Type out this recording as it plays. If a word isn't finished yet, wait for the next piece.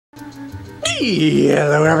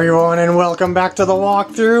Hello everyone and welcome back to the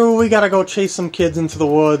walkthrough. We gotta go chase some kids into the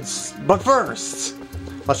woods. But first,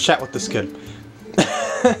 let's chat with this kid.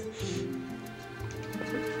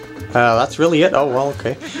 That's really it? Oh, well,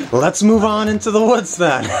 okay. Let's move on into the woods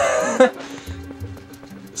then.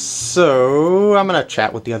 So, I'm gonna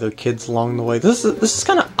chat with the other kids along the way. This is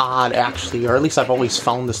kind of odd, actually, or at least I've always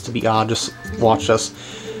found this to be odd. Just watch this.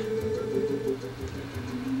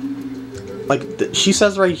 Like, she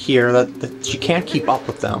says right here that she can't keep up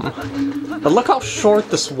with them. But look how short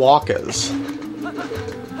this walk is.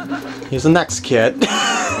 Here's the next kid.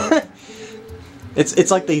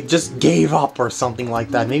 It's like they just gave up or something like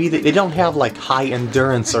that. Maybe they don't have, like, high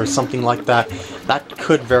endurance or something like that. That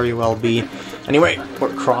could very well be. Anyway,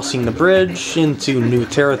 we're crossing the bridge into new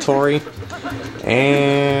territory.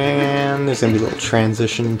 And there's going to be a little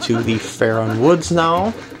transition to the Faron Woods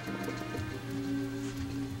now.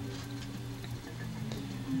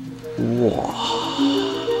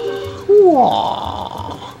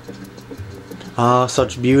 Ah,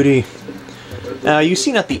 such beauty. You've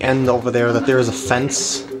seen at the end over there that there is a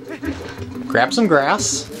fence. Grab some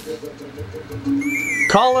grass.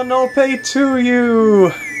 Call an Ope to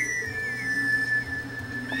you!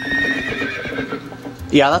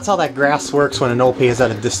 Yeah, that's how that grass works when an Ope is at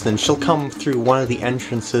a distance. She'll come through one of the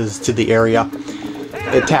entrances to the area.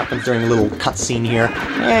 It happens during a little cutscene here.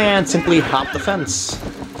 And simply hop the fence.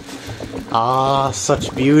 Ah,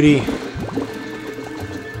 such beauty.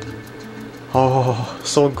 Oh,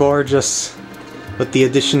 so gorgeous. With the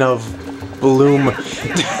addition of bloom.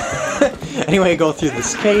 Anyway, go through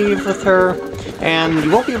this cave with her. And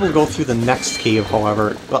you won't be able to go through the next cave,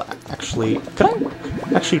 however. Well, actually, could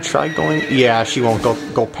I actually try going? Yeah, she won't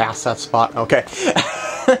go past that spot. Okay.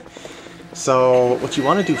 So, what you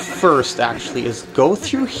want to do first, actually, is go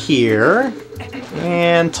through here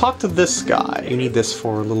and talk to this guy. You need this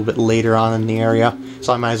for a little bit later on in the area,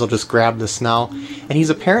 so I might as well just grab this now. And he's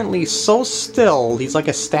apparently so still, he's like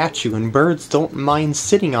a statue, and birds don't mind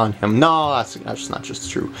sitting on him. No, that's not just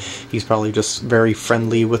true. He's probably just very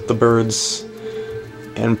friendly with the birds,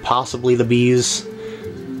 and possibly the bees.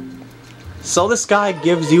 So this guy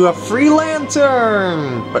gives you a free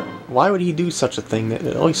lantern! But why would he do such a thing?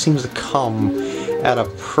 It always seems to come at a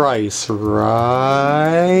price,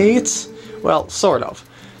 right? Well, sort of.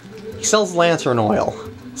 He sells lantern oil.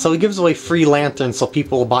 So he gives away free lanterns so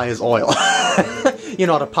people will buy his oil. You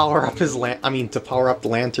know, to power up his to power up the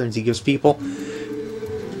lanterns he gives people.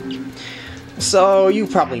 So you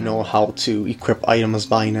probably know how to equip items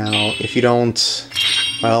by now. If you don't,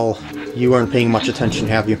 well, you weren't paying much attention,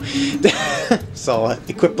 have you? So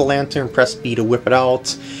equip the lantern, press B to whip it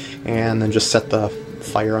out, and then just set the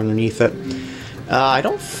fire underneath it. I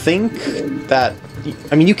don't think that...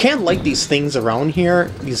 I mean, you can light these things around here,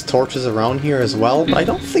 these torches around here as well, but I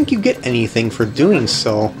don't think you get anything for doing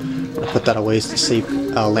so. I'll put that away to save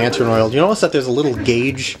lantern oil. Do you notice that there's a little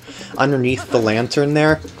gauge underneath the lantern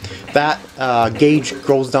there? That gauge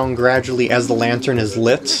goes down gradually as the lantern is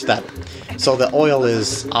lit. So the oil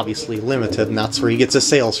is obviously limited, and that's where he gets his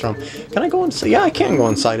sales from. Can I go inside? Yeah, I can go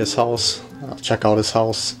inside his house. I'll check out his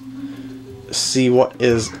house. See what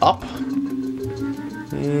is up.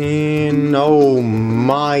 And oh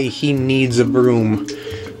my, he needs a broom.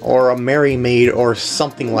 Or a Merry Maid, or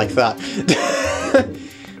something like that.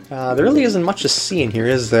 There really isn't much to see in here,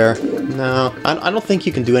 is there? No, I don't think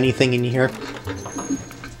you can do anything in here.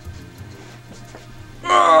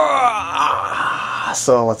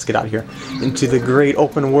 So let's get out of here into the great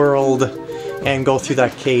open world and go through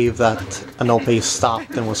that cave that Anope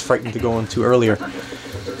stopped and was frightened to go into earlier.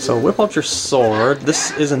 So whip out your sword.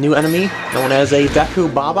 This is a new enemy known as a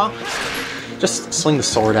Deku Baba. Just swing the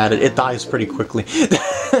sword at it. It dies pretty quickly.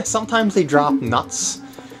 Sometimes they drop nuts.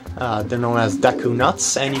 They're known as Deku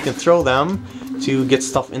Nuts, and you can throw them to get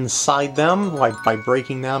stuff inside them, like by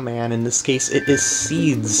breaking them, and in this case it is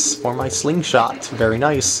seeds for my slingshot. Very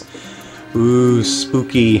nice. Ooh,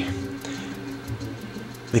 spooky.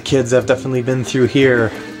 The kids have definitely been through here,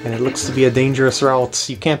 and it looks to be a dangerous route.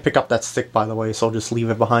 You can't pick up that stick, by the way, so I'll just leave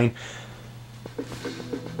it behind.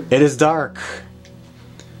 It is dark.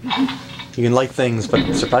 You can light things,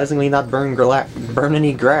 but surprisingly not burn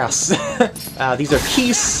any grass. These are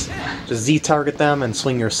keys. Just Z-target them and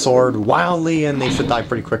swing your sword wildly, and they should die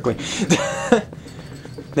pretty quickly.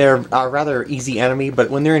 They're a rather easy enemy, but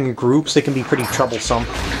when they're in groups, they can be pretty troublesome.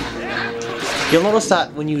 You'll notice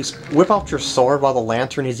that when you whip out your sword while the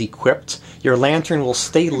lantern is equipped, your lantern will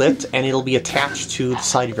stay lit and it'll be attached to the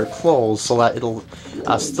side of your clothes so that it'll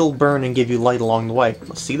still burn and give you light along the way.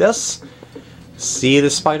 See this? See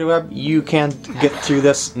this spiderweb? You can't get through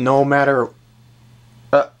this no matter...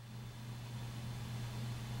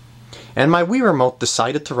 And my Wii Remote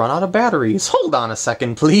decided to run out of batteries. Hold on a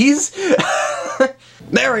second, please.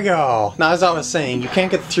 There we go! Now, as I was saying, you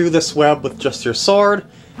can't get through this web with just your sword,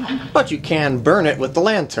 but you can burn it with the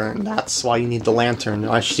lantern. That's why you need the lantern.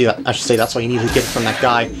 I should say that's why you need to get it from that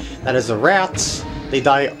guy. That is a rat. They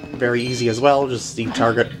die very easy as well, just the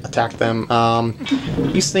target attack them.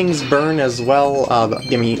 These things burn as well.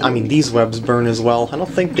 I mean, these webs burn as well. I don't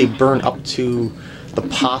think they burn up to the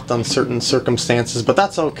pot on certain circumstances, but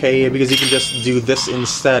that's okay because you can just do this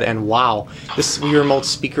instead. And wow, this Wii Remote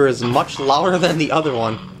speaker is much louder than the other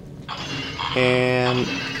one. And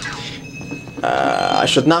I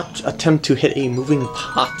should not attempt to hit a moving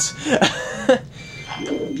pot.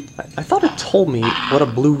 I thought it told me what a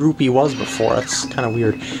blue rupee was before. That's kind of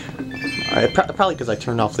weird. Probably because I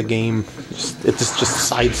turned off the game. It just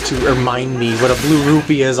decides to remind me what a blue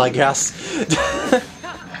rupee is, I guess.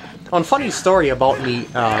 One funny story about me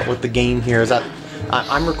with the game here is that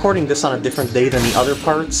I'm recording this on a different day than the other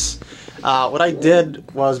parts. What I did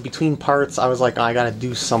was, between parts, I was like, I gotta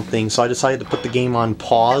do something, so I decided to put the game on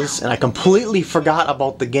pause, and I completely forgot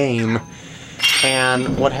about the game.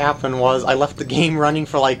 And what happened was, I left the game running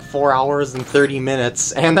for like 4 hours and 30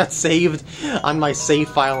 minutes, and that saved on my save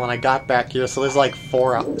file when I got back here, so there's like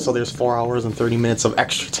 4 hours and 30 minutes of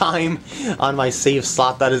extra time on my save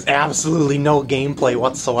slot. That is absolutely no gameplay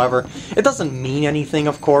whatsoever. It doesn't mean anything,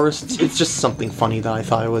 of course, it's just something funny that I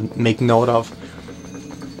thought I would make note of.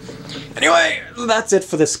 Anyway, that's it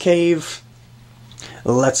for this cave.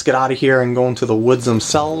 Let's get out of here and go into the woods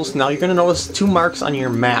themselves. Now you're going to notice 2 marks on your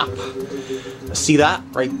map. See that?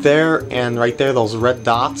 Right there, and right there, those red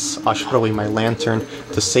dots. I should put away my lantern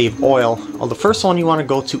to save oil. Well, the first one you want to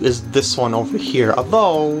go to is this one over here.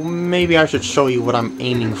 Although, maybe I should show you what I'm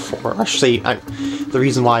aiming for. I should say the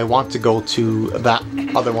reason why I want to go to that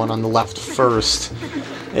other one on the left first.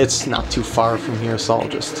 It's not too far from here, so I'll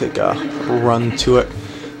just take a run to it.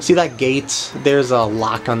 See that gate? There's a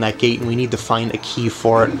lock on that gate, and we need to find a key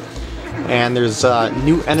for it. And there's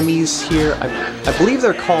new enemies here. I believe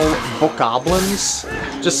they're called bokoblins.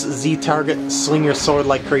 Just Z-target, swing your sword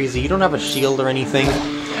like crazy. You don't have a shield or anything,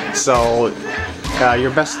 so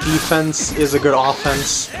your best defense is a good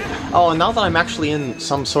offense. Oh, and now that I'm actually in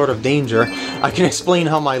some sort of danger, I can explain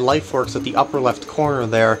how my life works at the upper left corner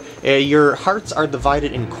there. Your hearts are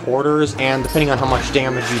divided in quarters, and depending on how much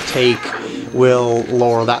damage you take, will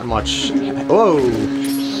lower that much. Whoa!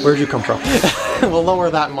 Where'd you come from? Will lower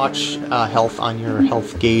that much health on your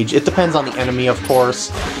health gauge. It depends on the enemy, of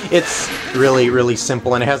course. It's really, really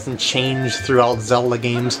simple, and it hasn't changed throughout Zelda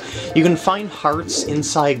games. You can find hearts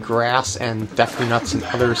inside grass and deku nuts and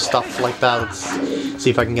other stuff like that. Let's see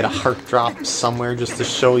if I can get a heart drop somewhere just to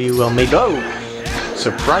show you. Well, maybe. Oh!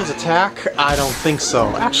 Surprise attack? I don't think so.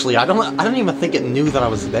 Actually, I don't even think it knew that I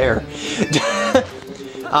was there.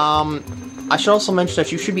 I should also mention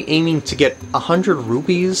that you should be aiming to get 100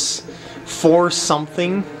 rupees for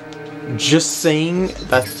something. Just saying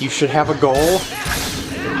that you should have a goal.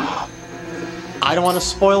 I don't want to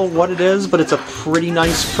spoil what it is, but it's a pretty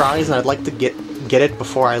nice prize, and I'd like to get it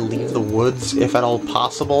before I leave the woods, if at all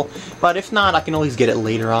possible. But if not, I can always get it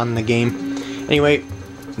later on in the game. Anyway,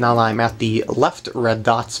 now that I'm at the left red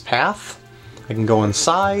dots path, I can go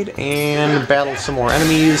inside and battle some more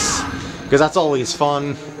enemies, because that's always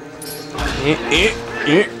fun.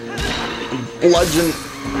 Bludgeon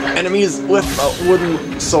enemies with a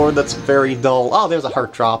wooden sword that's very dull. Oh, there's a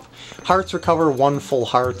heart drop. Hearts recover 1 full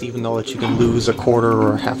heart, even though that you can lose a quarter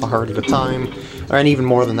or half a heart at a time. And even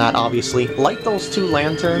more than that, obviously. Light those 2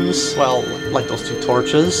 lanterns, well, light those 2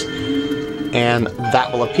 torches, and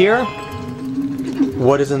that will appear.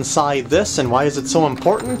 What is inside this, and why is it so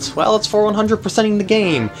important? Well, it's for 100%ing the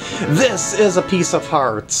game. This is a piece of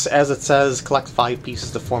hearts. As it says, collect 5 pieces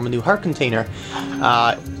to form a new heart container.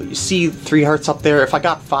 You see 3 hearts up there. If I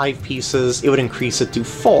got 5 pieces, it would increase it to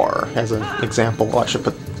 4, as an example. Well, I should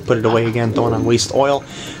put it away again, don't want to waste oil.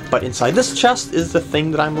 But inside this chest is the thing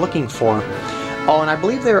that I'm looking for. Oh, and I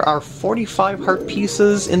believe there are 45 heart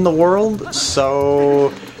pieces in the world,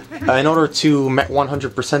 so in order to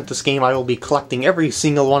 100% this game, I will be collecting every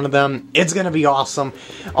single one of them. It's gonna be awesome.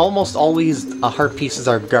 Almost always heart pieces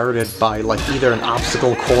are guarded by like either an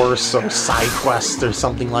obstacle course or side quest or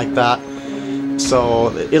something like that.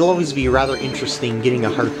 So it'll always be rather interesting getting a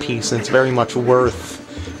heart piece, and it's very much worth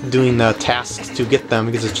doing the tasks to get them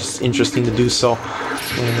because it's just interesting to do so.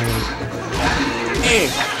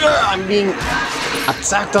 I'm being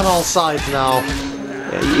attacked on all sides now,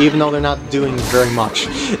 even though they're not doing very much.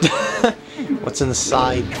 What's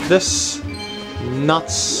inside this?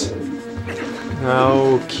 Nuts.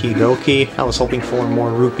 Okie dokie. I was hoping for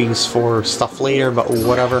more rupees for stuff later, but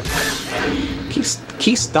whatever.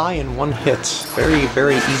 Keys die in one hit. Very,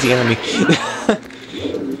 very easy enemy.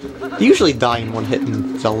 They usually die in one hit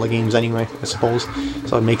in Zelda games anyway, I suppose.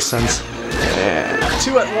 So it makes sense.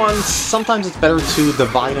 Two at once. Sometimes it's better to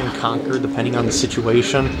divide and conquer depending on the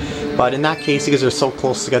situation. But in that case, because they're so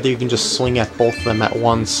close together, you can just swing at both of them at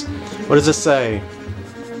once. What does this say?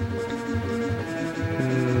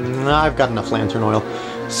 I've got enough lantern oil.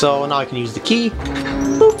 So now I can use the key,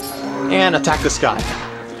 boop, and attack this guy.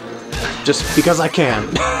 Just because I can.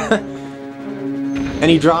 And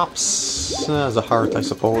he drops as a heart, I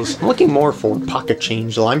suppose. I'm looking more for pocket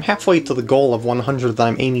change, though. I'm halfway to the goal of 100 that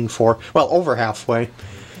I'm aiming for. Well, over halfway.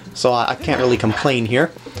 So I can't really complain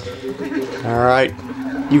here. Alright.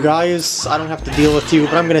 You guys, I don't have to deal with you,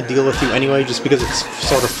 but I'm going to deal with you anyway, just because it's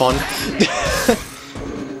sort of fun.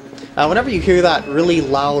 Whenever you hear that really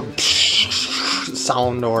loud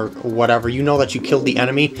sound or whatever, you know that you killed the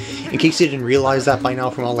enemy. In case you didn't realize that by now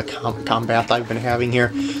from all the combat I've been having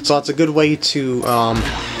here. So that's a good way to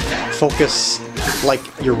focus like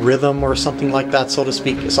your rhythm or something like that, so to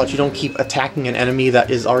speak, so that you don't keep attacking an enemy that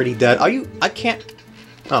is already dead. I can't...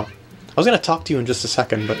 Oh. I was going to talk to you in just a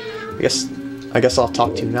second, but I guess I'll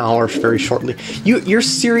talk to you now, or very shortly. You're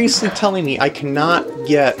seriously telling me I cannot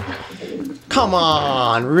get... Come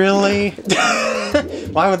on, really?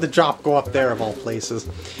 Why would the drop go up there of all places?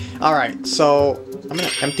 Alright, so I'm going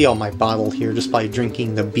to empty out my bottle here just by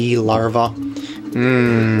drinking the bee larva.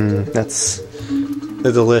 That's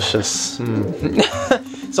delicious.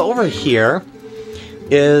 So over here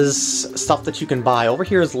is stuff that you can buy. Over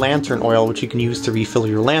here is lantern oil, which you can use to refill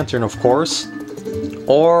your lantern, of course.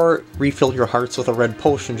 Or refill your hearts with a red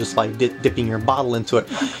potion just by dipping your bottle into it.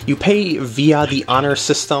 You pay via the honor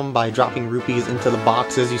system by dropping rupees into the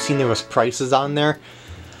boxes. You've seen there was prices on there.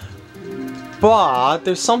 But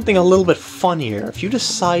there's something a little bit funnier. If you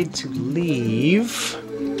decide to leave,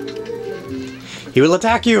 he will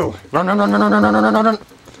attack you! Run, run, run, run, run, run, run, run, run!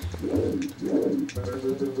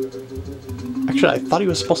 Actually, I thought he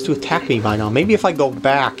was supposed to attack me by now. Maybe if I go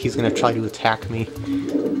back, he's gonna try to attack me.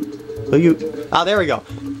 Will you... Ah, there we go.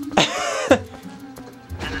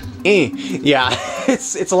 Yeah,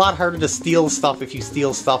 it's a lot harder to steal stuff if you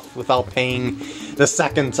steal stuff without paying the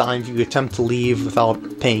second time if you attempt to leave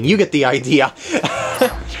without paying. You get the idea.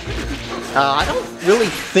 I don't really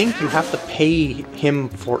think you have to pay him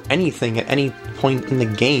for anything at any point in the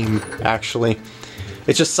game, actually.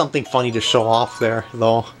 It's just something funny to show off there,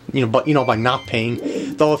 though. But by not paying.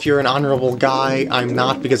 Though if you're an honorable guy, I'm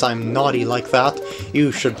not, because I'm naughty like that.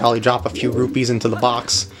 You should probably drop a few rupees into the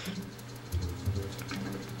box.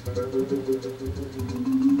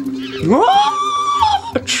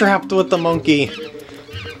 Whoa! Trapped with the monkey.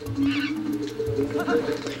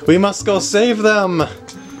 We must go save them!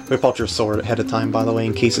 Whip out your sword ahead of time, by the way,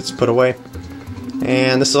 in case it's put away.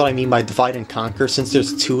 And this is what I mean by divide and conquer. Since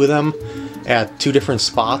there's two of them at two different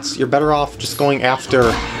spots, you're better off just going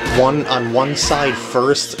after one on one side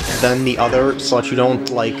first, then the other, so that you don't,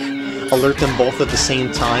 like, alert them both at the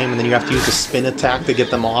same time, and then you have to use the spin attack to get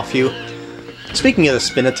them off you. Speaking of the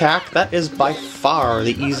spin attack, that is by far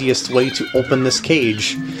the easiest way to open this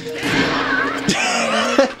cage.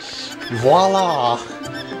 Voila!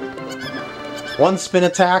 One spin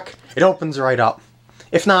attack, it opens right up.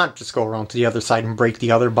 If not, just go around to the other side and break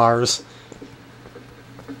the other bars.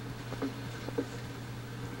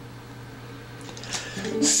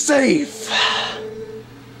 Safe!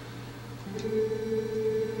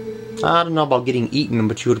 I don't know about getting eaten,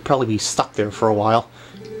 but you would probably be stuck there for a while.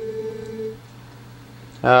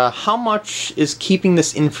 How much is keeping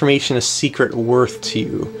this information a secret worth to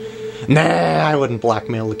you? Nah, I wouldn't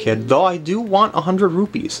blackmail the kid, though I do want 100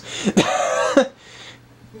 rupees.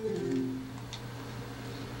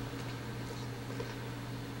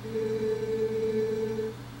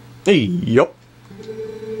 Hey, yup.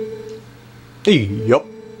 Hey, yup.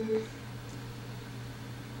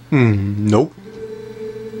 Nope.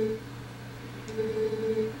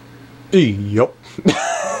 Hey, yup.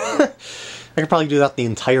 I could probably do that the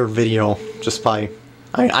entire video, just by...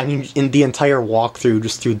 I mean, in the entire walkthrough,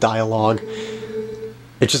 just through dialogue.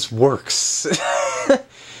 It just works.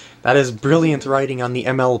 That is brilliant writing on the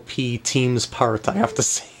MLP team's part, I have to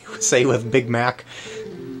say with Big Mac.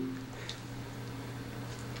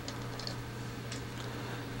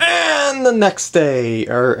 And the next day,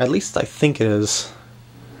 or at least I think it is.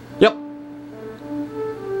 Yep.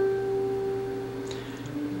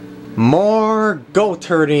 More goat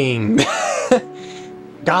herding!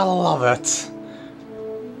 Gotta love it.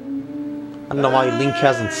 I don't know why Link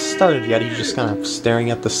hasn't started yet. He's just kind of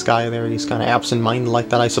staring at the sky there. He's kind of absent-minded like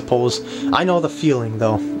that, I suppose. I know the feeling,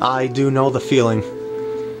 though. I do know the feeling.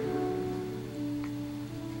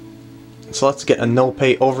 so let's get a Nope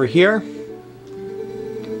over here.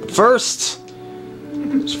 First,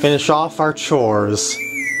 let's finish off our chores.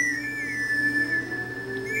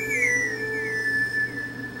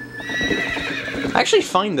 I actually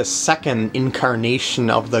find the second incarnation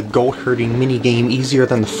of the goat herding minigame easier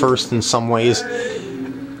than the first in some ways.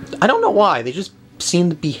 I don't know why, they just seem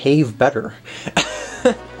to behave better.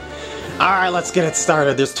 Alright, let's get it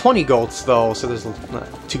started. There's 20 goats though, so there's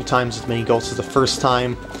 2 times as many goats as the first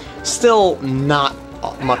time. Still not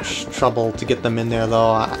much trouble to get them in there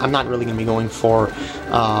though. I'm not really going to be going for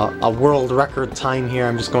a world record time here.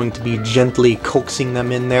 I'm just going to be gently coaxing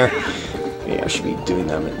them in there. Yeah, I should be doing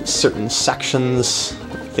them in certain sections.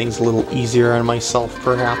 Things a little easier on myself,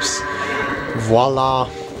 perhaps. Voila.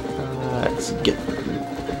 Let's get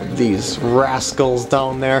these rascals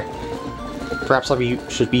down there. Perhaps I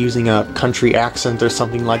should be using a country accent or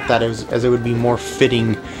something like that, as it would be more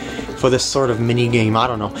fitting for this sort of mini-game. I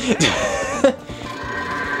don't know.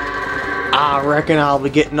 I reckon I'll be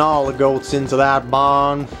getting all the goats into that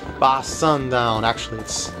barn by sundown. Actually,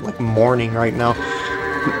 it's like morning right now.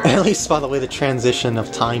 At least by the way the transition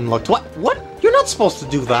of time looked. What? What? You're not supposed to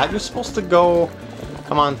do that. You're supposed to go...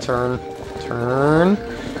 Come on, turn. Turn.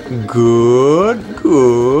 Good.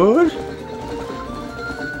 Good.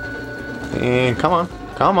 And come on.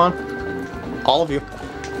 Come on. All of you.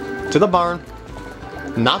 To the barn.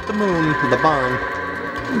 Not the moon. The barn.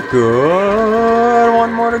 Good.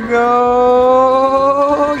 One more to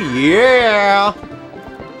go. Yeah.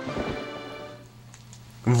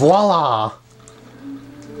 Voila.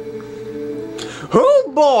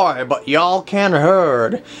 Oh boy, but y'all can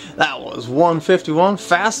herd. That was 151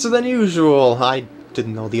 faster than usual. I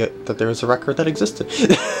didn't know that there was a record that existed.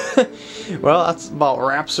 Well, that's about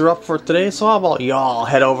wraps her up for today, so how about y'all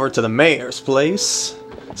head over to the mayor's place?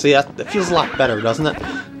 See, that feels a lot better, doesn't it?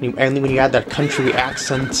 And when you add that country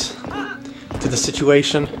accent to the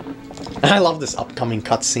situation. And I love this upcoming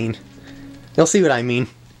cutscene. You'll see what I mean.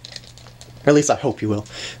 Or at least I hope you will.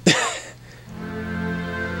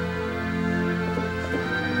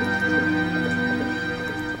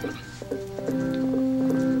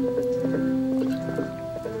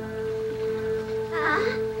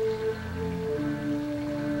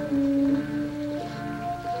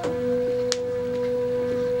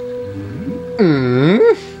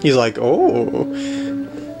 He's like, oh.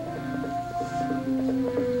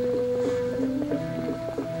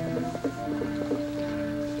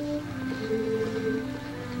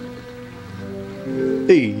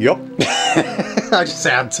 Yup. I just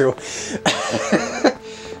had to.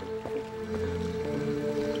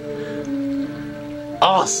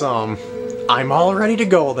 Awesome. I'm all ready to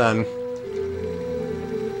go then.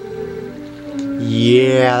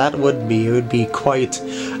 Yeah, that would be. It would be quite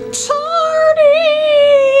tardy.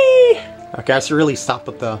 Okay, I should really stop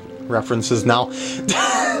with the references now.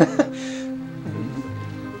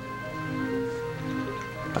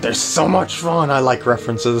 But they're so much fun. I like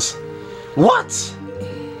references. What?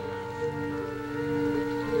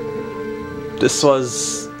 This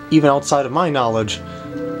was even outside of my knowledge.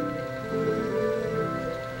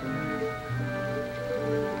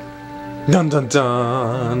 Dun dun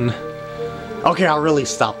dun. Okay, I'll really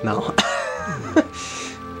stop now.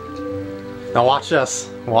 Now watch this.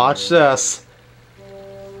 Watch this.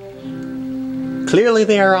 Clearly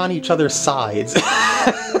they are on each other's sides.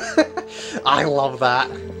 I love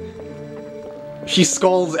that. She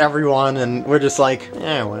scolds everyone and we're just like,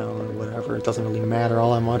 eh, well, whatever, it doesn't really matter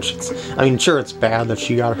all that much. I mean, sure, it's bad that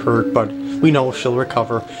she got hurt, but we know she'll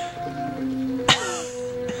recover.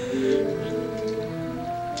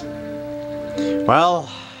 Well,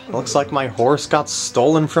 looks like my horse got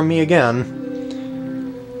stolen from me again.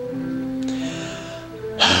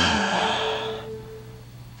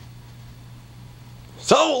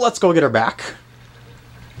 So, let's go get her back.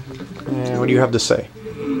 And what do you have to say?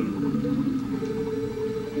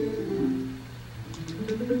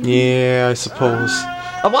 Yeah, I suppose.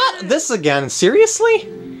 What? This again? Seriously?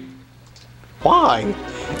 Why?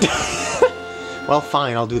 Well,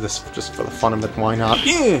 fine, I'll do this just for the fun of it, why not?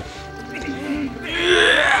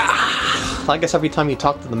 I guess every time you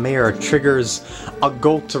talk to the mayor, it triggers a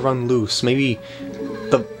goat to run loose. Maybe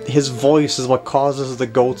his voice is what causes the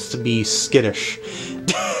goats to be skittish.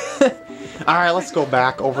 Alright, let's go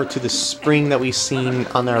back over to the spring that we've seen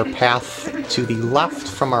on our path to the left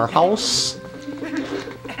from our house.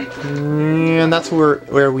 And that's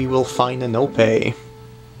where we will find a Nope.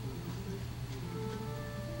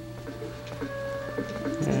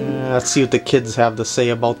 Let's see what the kids have to say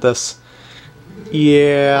about this.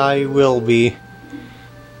 Yeah, I will be.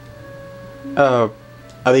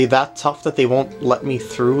 Are they that tough that they won't let me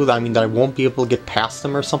through? I mean, that I won't be able to get past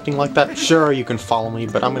them or something like that? Sure, you can follow me,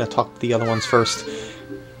 but I'm gonna talk to the other ones first.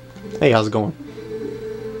 Hey, how's it going?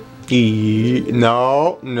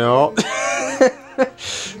 No, no.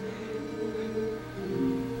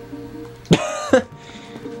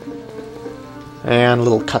 And a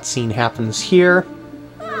little cutscene happens here.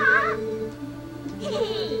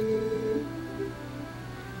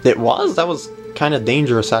 It was? That was kind of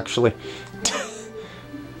dangerous, actually.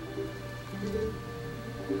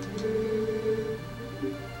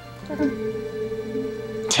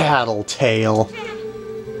 Tattletale.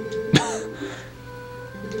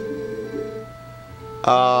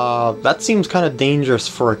 That seems kind of dangerous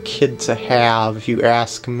for a kid to have, if you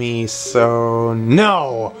ask me, so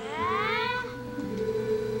no!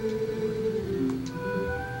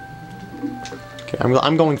 Okay,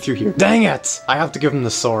 I'm going through here. Dang it! I have to give him the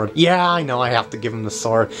sword. Yeah, I know I have to give him the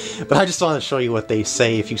sword, but I just want to show you what they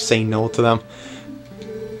say if you say no to them.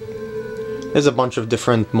 There's a bunch of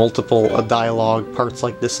different multiple dialogue parts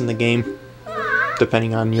like this in the game,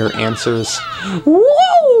 depending on your answers.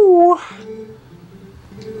 Woo!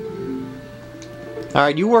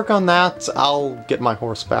 Alright, you work on that, I'll get my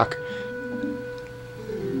horse back.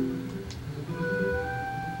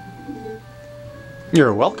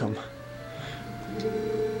 You're welcome.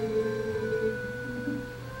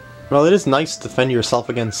 Well, it is nice to defend yourself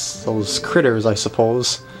against those critters, I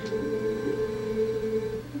suppose.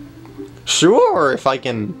 Sure, if I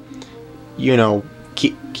can, you know,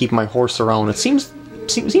 keep my horse around. It seems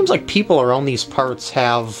like people around these parts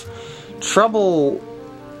have trouble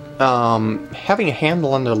having a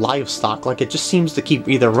handle on their livestock. Like, it just seems to keep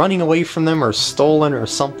either running away from them or stolen or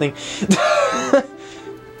something.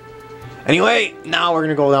 Anyway, now we're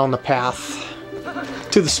gonna go down the path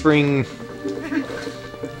to the spring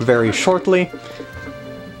very shortly.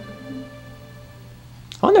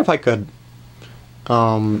 I wonder if I could,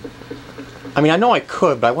 I mean, I know I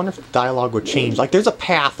could, but I wonder if the dialogue would change. Like, there's a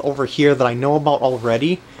path over here that I know about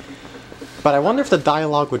already, but I wonder if the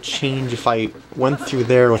dialogue would change if I went through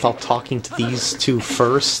there without talking to these two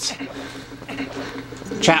first.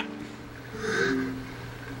 Chat!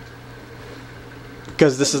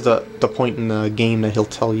 Because this is the point in the game that he'll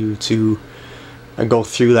tell you to go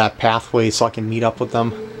through that pathway so I can meet up with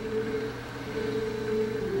them.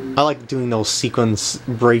 I like doing those sequence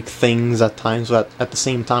break things at times, but at the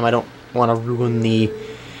same time I don't want to ruin the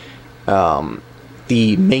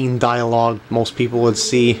main dialogue most people would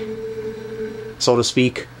see, so to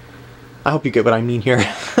speak. I hope you get what I mean here.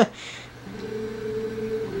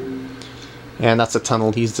 And that's a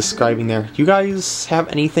tunnel he's describing there. Do you guys have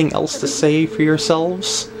anything else to say for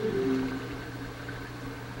yourselves?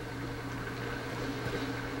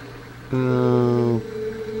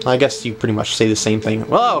 I guess you pretty much say the same thing.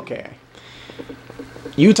 Well, okay.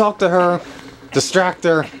 You talk to her, distract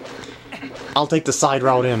her, I'll take the side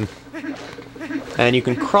route in. And you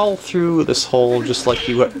can crawl through this hole just like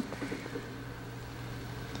you would...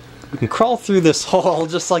 You can crawl through this hole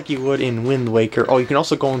just like you would in Wind Waker. Oh, you can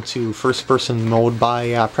also go into first-person mode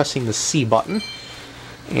by pressing the C button.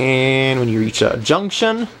 And when you reach a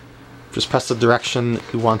junction, just press the direction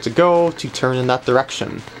you want to go to turn in that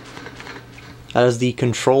direction. That is the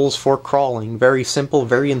controls for crawling. Very simple,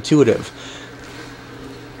 very intuitive.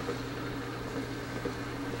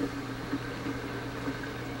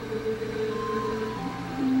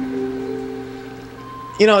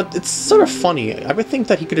 You know, it's sort of funny. I would think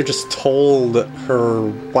that he could have just told her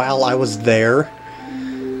while I was there,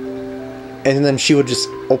 and then she would just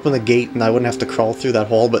open the gate and I wouldn't have to crawl through that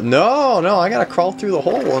hole. But no, I gotta crawl through the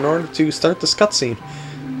hole in order to start this cutscene.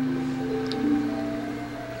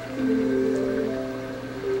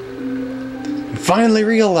 You finally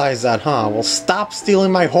realize that, huh? Well, stop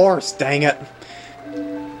stealing my horse, dang it!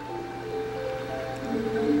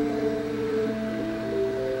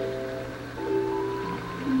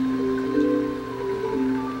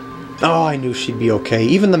 Oh, I knew she'd be okay.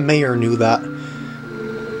 Even the mayor knew that.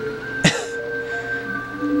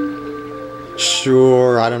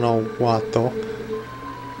 Sure, I don't know what, though.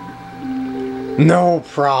 No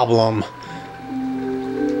problem.